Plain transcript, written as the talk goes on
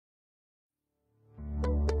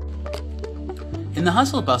In the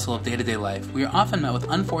hustle and bustle of day-to-day life, we are often met with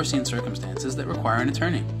unforeseen circumstances that require an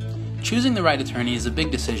attorney. Choosing the right attorney is a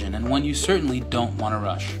big decision and one you certainly don't want to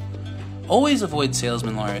rush. Always avoid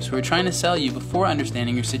salesman lawyers who are trying to sell you before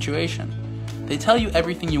understanding your situation. They tell you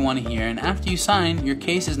everything you want to hear, and after you sign, your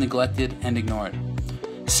case is neglected and ignored.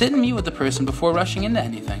 Sit and meet with the person before rushing into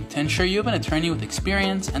anything to ensure you have an attorney with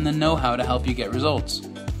experience and the know-how to help you get results.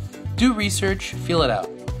 Do research, feel it out.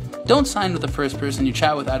 Don't sign with the first person you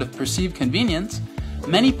chat with out of perceived convenience.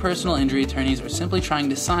 Many personal injury attorneys are simply trying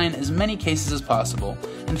to sign as many cases as possible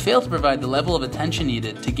and fail to provide the level of attention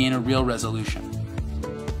needed to gain a real resolution.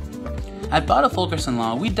 At Batta Fulkerson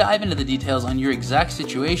Law, we dive into the details on your exact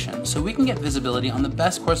situation so we can get visibility on the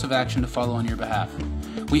best course of action to follow on your behalf.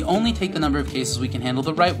 We only take the number of cases we can handle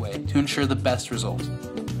the right way to ensure the best result.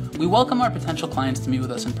 We welcome our potential clients to meet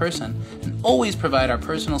with us in person and always provide our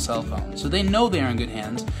personal cell phone so they know they are in good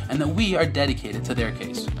hands and that we are dedicated to their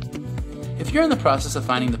case. If you're in the process of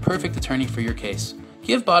finding the perfect attorney for your case,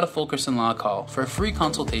 give Batta Fulkerson Law a call for a free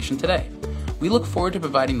consultation today. We look forward to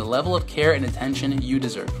providing the level of care and attention you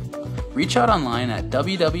deserve. Reach out online at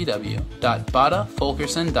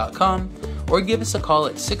www.battafulkerson.com or give us a call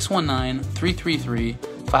at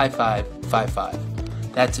 619-333-5555.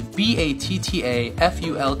 That's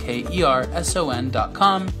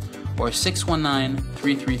BATTAFULKERSON.com or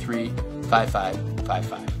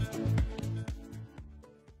 619-333-5555.